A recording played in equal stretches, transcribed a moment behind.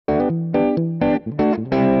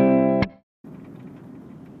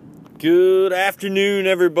Good afternoon,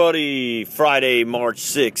 everybody. Friday, March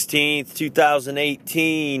 16th,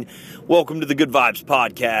 2018. Welcome to the Good Vibes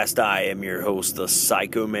Podcast. I am your host, the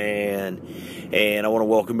Psycho Man, and I want to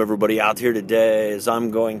welcome everybody out here today as I'm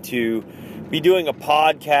going to be doing a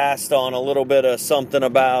podcast on a little bit of something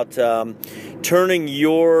about turning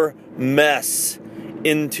your mess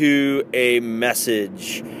into a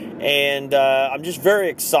message. And I'm just very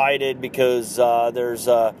excited because there's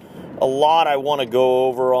a lot I want to go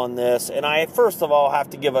over on this. And I, first of all, have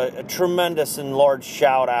to give a tremendous and large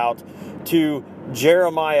shout out to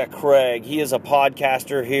Jeremiah Craig. He is a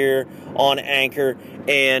podcaster here on Anchor,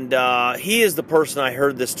 and he is the person I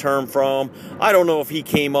heard this term from. I don't know if he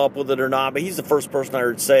came up with it or not, but he's the first person I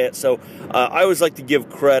heard say it. So I always like to give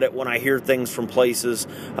credit when I hear things from places.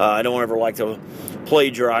 I don't ever like to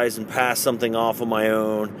plagiarize and pass something off of my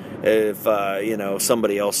own if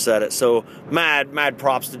somebody else said it. So mad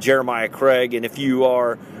props to Jeremiah Craig. And if you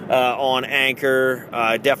are on Anchor,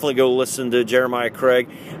 definitely go listen to Jeremiah Craig.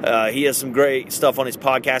 He has some great stuff on his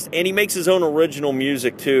podcast, and he makes his own original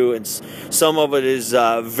music too, and some of it is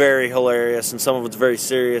very hilarious, and some of it's very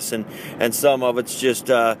serious, and some of it's just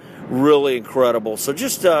really incredible. So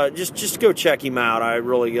just go check him out. I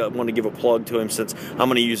really want to give a plug to him, since I'm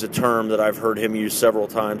going to use a term that I've heard him use several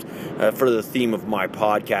times for the theme of my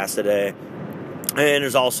podcast today. And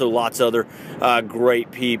there's also lots of other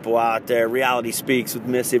great people out there. Reality Speaks with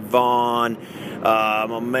Miss Yvonne.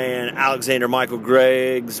 My man Alexander Michael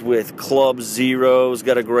Greggs with Club Zero's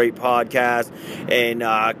got a great podcast. And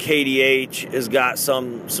KDH has got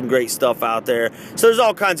some great stuff out there. So there's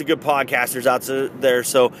all kinds of good podcasters out there.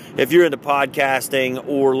 So if you're into podcasting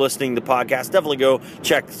or listening to podcasts, definitely go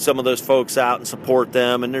check some of those folks out and support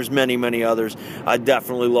them. And there's many others. I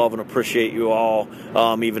definitely love and appreciate you all,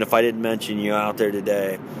 even if I didn't mention you out there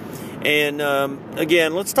today. And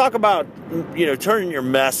again, let's talk about turning your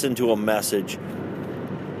mess into a message.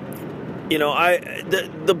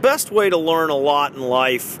 The best way to learn a lot in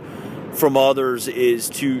life from others is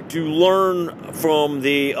to learn from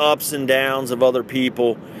the ups and downs of other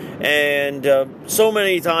people. And so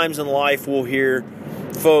many times in life we'll hear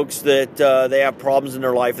folks that they have problems in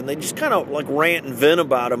their life, and they just kind of like rant and vent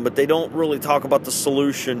about them, but they don't really talk about the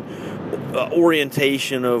solution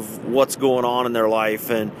orientation of what's going on in their life.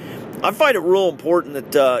 And I find it real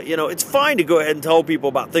important that it's fine to go ahead and tell people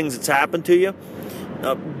about things that's happened to you,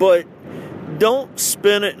 but don't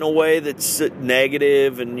spin it in a way that's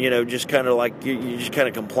negative and just kind of like you're just kind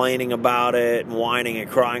of complaining about it and whining and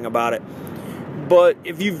crying about it. But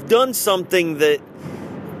if you've done something that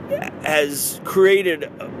has created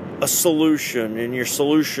a solution, and you're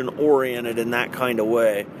solution oriented in that kind of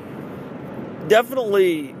way,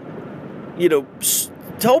 definitely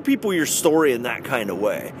tell people your story in that kind of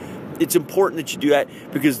way. It's important that you do that,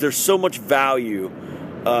 because there's so much value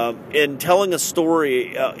in telling a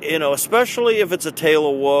story, especially if it's a tale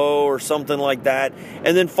of woe or something like that,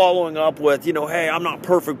 and then following up with, hey, I'm not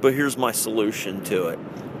perfect, but here's my solution to it.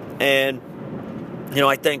 And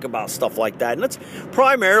I think about stuff like that. And that's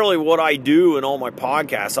primarily what I do in all my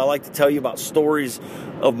podcasts. I like to tell you about stories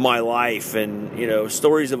of my life and,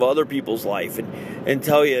 stories of other people's life, and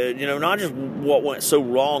tell you, not just what went so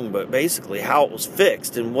wrong, but basically how it was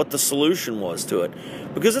fixed and what the solution was to it.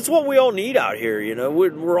 Because it's what we all need out here.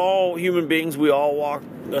 We're all human beings. We all walk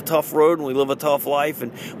a tough road, and we live a tough life,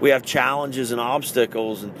 and we have challenges and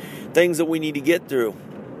obstacles and things that we need to get through.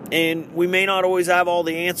 And we may not always have all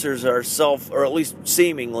the answers ourselves, or at least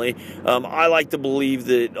seemingly. I like to believe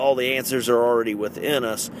that all the answers are already within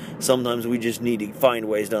us. Sometimes we just need to find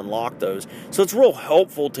ways to unlock those. So it's real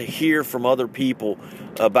helpful to hear from other people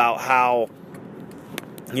about how,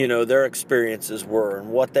 their experiences were and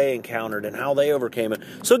what they encountered and how they overcame it.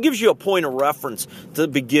 So it gives you a point of reference to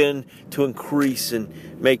begin to increase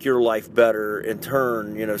and make your life better in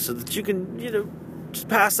turn, so that you can, just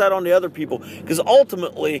pass that on to other people. Because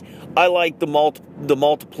ultimately, I like the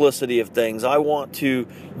multiplicity of things. I want to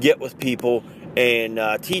get with people and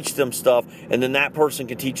teach them stuff, and then that person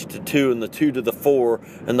can teach it to 2, and the 2 to the 4,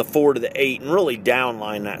 and the 4 to the 8, and really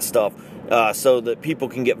downline that stuff so that people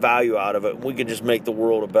can get value out of it. We can just make the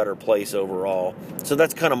world a better place overall. So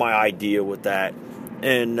that's kind of my idea with that.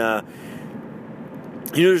 And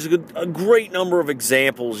there's a great number of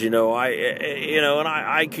examples, and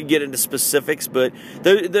I could get into specifics, but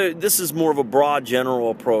this is more of a broad, general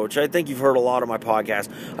approach. I think you've heard a lot of my podcast.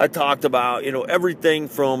 I talked about, everything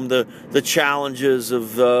from the challenges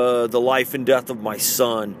of the life and death of my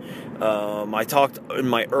son. I talked in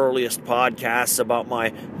my earliest podcasts about my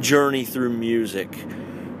journey through music.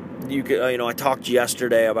 you could, I talked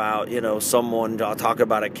yesterday about, someone talking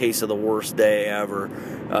about a case of the worst day ever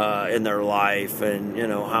in their life, and,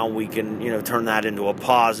 how we can, turn that into a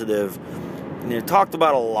positive. Talked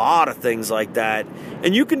about a lot of things like that,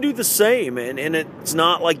 and you can do the same, and it's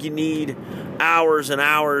not like you need hours and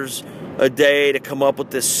hours a day to come up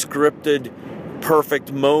with this scripted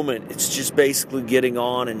perfect moment. It's just basically getting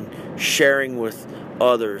on and sharing with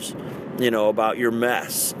others, about your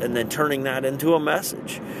mess, and then turning that into a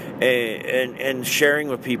message, and sharing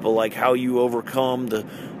with people like how you overcome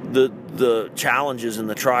the challenges and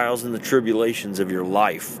the trials and the tribulations of your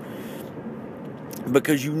life.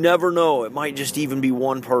 Because you never know, it might just even be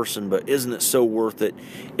one person, but isn't it so worth it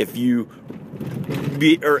if you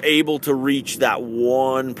are able to reach that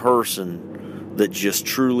one person that just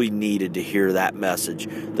truly needed to hear that message,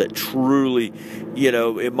 that truly,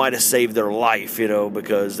 it might have saved their life,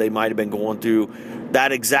 because they might have been going through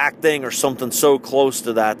that exact thing or something so close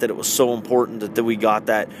to that it was so important that we got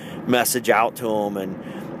that message out to them. And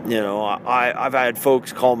I've had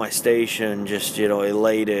folks call my station just,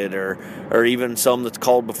 elated, or even some that's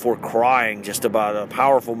called before crying just about a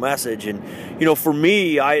powerful message. And, for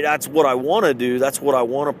me, that's what I want to do. That's what I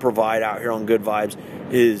want to provide out here on Good Vibes,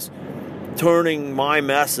 is turning my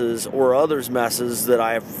messes or others' messes that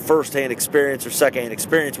I have firsthand experience or secondhand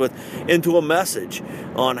experience with into a message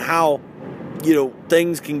on how,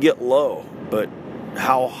 things can get low, but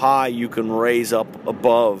how high you can raise up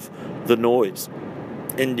above the noise.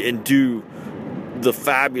 And do the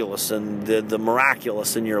fabulous and the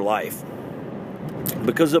miraculous in your life.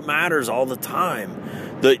 Because it matters all the time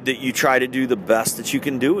that you try to do the best that you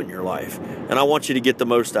can do in your life. And I want you to get the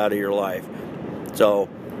most out of your life. So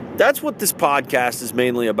that's what this podcast is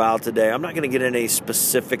mainly about today. I'm not going to get into any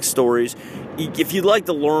specific stories. If you'd like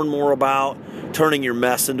to learn more about turning your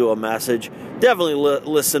mess into a message, definitely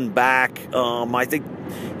listen back. I think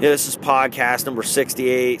this is podcast number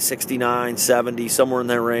 68, 69, 70, somewhere in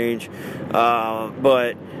that range.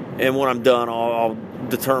 And when I'm done, I'll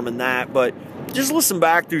determine that. But just listen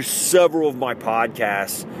back through several of my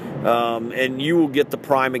podcasts, and you will get the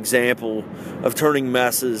prime example of turning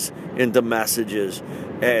messes into messages,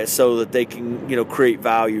 so that they can, create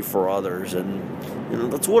value for others. And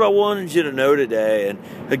that's what I wanted you to know today. And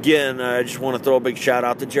again, I just want to throw a big shout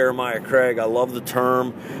out to Jeremiah Craig. I love the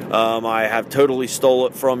term. I have totally stole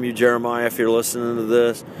it from you, Jeremiah, if you're listening to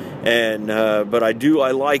this. And but I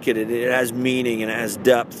like it. It has meaning and it has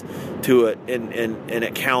depth to it, and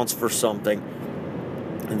it counts for something.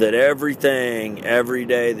 That everything, every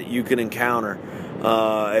day that you can encounter,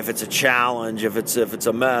 if it's a challenge, if it's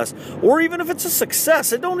a mess, or even if it's a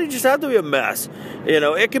success, it don't just have to be a mess.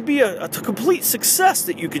 It could be a complete success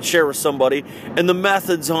that you could share with somebody, and the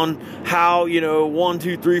methods on how, 1,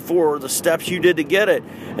 2, 3, 4, the steps you did to get it.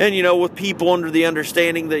 And, with people under the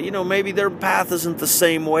understanding that, maybe their path isn't the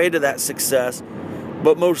same way to that success,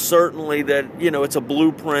 but most certainly that, it's a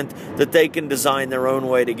blueprint that they can design their own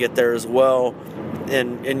way to get there as well,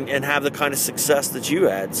 and have the kind of success that you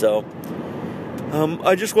had. So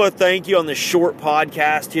I just want to thank you on this short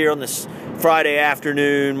podcast here on this Friday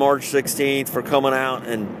afternoon, March 16th, for coming out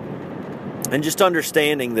and just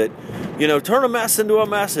understanding that, turn a mess into a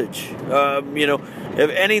message. If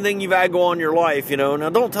anything you've had go on in your life, now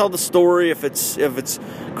don't tell the story if it's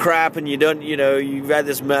crap and you've had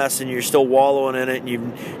this mess and you're still wallowing in it and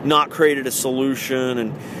you've not created a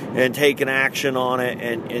solution and taken action on it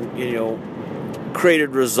and created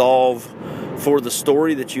resolve for the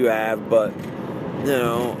story that you have. But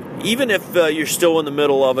even if you're still in the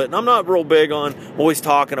middle of it, and I'm not real big on always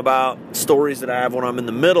talking about stories that I have when I'm in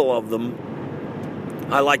the middle of them,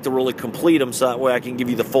 I like to really complete them so that way I can give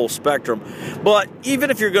you the full spectrum. But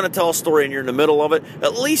even if you're going to tell a story and you're in the middle of it,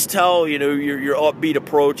 at least tell, your upbeat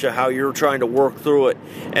approach of how you're trying to work through it.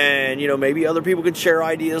 And, maybe other people can share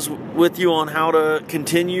ideas with you on how to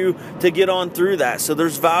continue to get on through that. So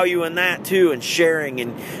there's value in that too, and sharing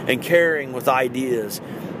and caring with ideas.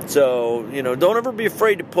 So, don't ever be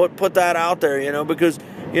afraid to put that out there, because,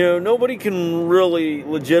 nobody can really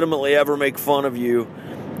legitimately ever make fun of you,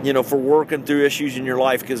 for working through issues in your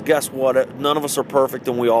life, because guess what? None of us are perfect,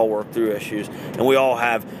 and we all work through issues, and we all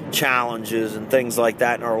have challenges and things like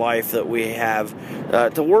that in our life that we have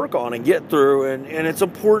to work on and get through, and it's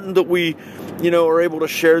important that we, are able to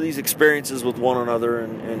share these experiences with one another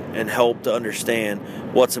and help to understand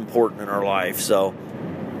what's important in our life. So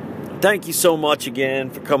thank you so much again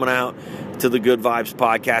for coming out to the Good Vibes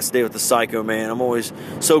podcast today with the Psycho Man. I'm always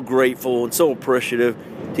so grateful and so appreciative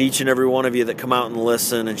to each and every one of you that come out and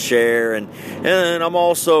listen and share. And I'm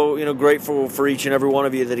also, grateful for each and every one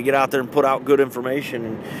of you that get out there and put out good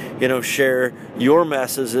information and, share your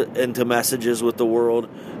messes into messages with the world.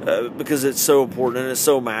 because it's so important and it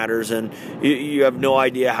so matters. And you have no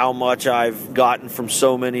idea how much I've gotten from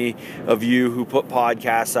so many of you who put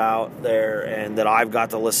podcasts out there and that I've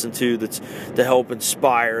got to listen to to help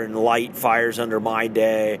inspire and light fires under my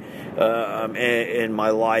day and my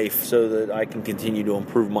life so that I can continue to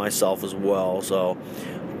improve myself as well. So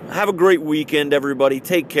have a great weekend, everybody.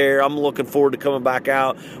 Take care. I'm looking forward to coming back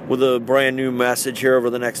out with a brand new message here over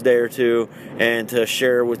the next day or two and to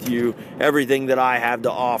share with you everything that I have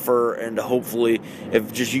to offer, and to hopefully,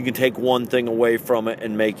 if just you can take one thing away from it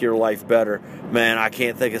and make your life better, man, I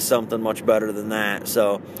can't think of something much better than that.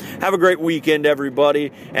 So have a great weekend,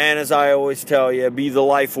 everybody. And as I always tell you, be the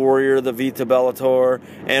life warrior, the Vita Bellator,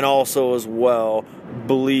 and also as well,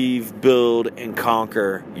 believe, build, and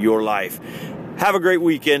conquer your life. Have a great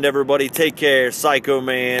weekend, everybody. Take care. Psycho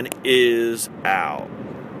Man is out.